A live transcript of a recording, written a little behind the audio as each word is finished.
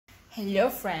Hello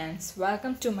friends,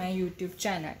 welcome to my YouTube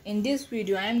channel. In this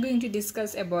video, I am going to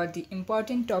discuss about the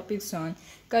important topics on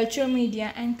culture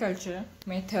media and culture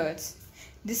methods.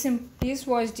 Please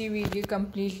watch the video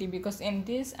completely because in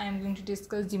this I am going to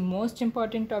discuss the most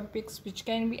important topics which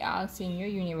can be asked in your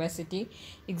university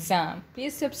exam.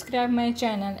 Please subscribe my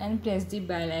channel and press the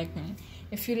bell icon.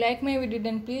 If you like my video,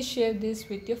 then please share this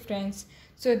with your friends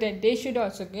so that they should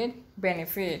also get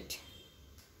benefit.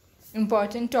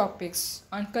 Important topics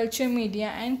on culture media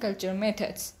and culture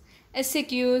methods.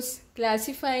 SCQs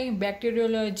classify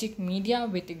bacteriologic media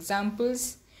with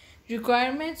examples,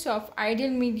 requirements of ideal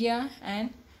media,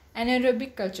 and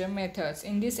anaerobic culture methods.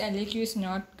 In this, LAQ is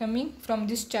not coming from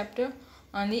this chapter,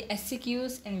 only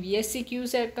SCQs and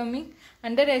VSCQs are coming.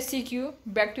 Under SCQ,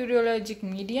 bacteriologic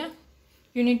media,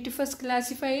 you need to first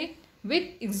classify it with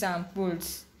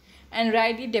examples and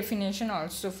write the definition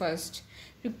also first.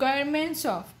 Requirements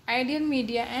of ideal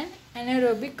media and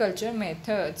anaerobic culture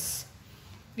methods.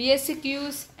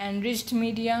 VSCQs, enriched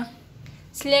media,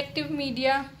 selective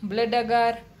media, blood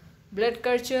agar, blood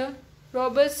culture,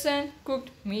 Robertson cooked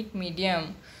meat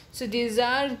medium. So these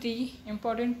are the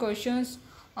important questions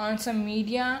on some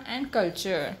media and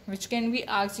culture which can be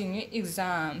asked in your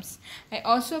exams. I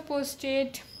also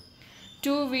posted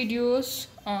 2 videos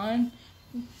on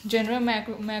general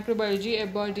microbiology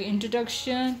about the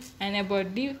introduction and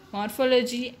about the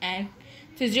morphology and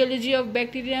physiology of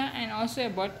bacteria and also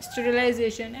about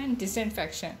sterilization and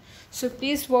disinfection. So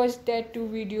please watch that 2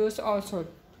 videos also.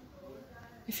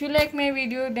 If you like my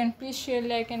video, then please share,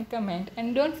 like and comment,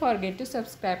 and don't forget to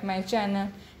subscribe my channel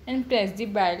and press the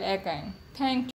bell icon. Thank you.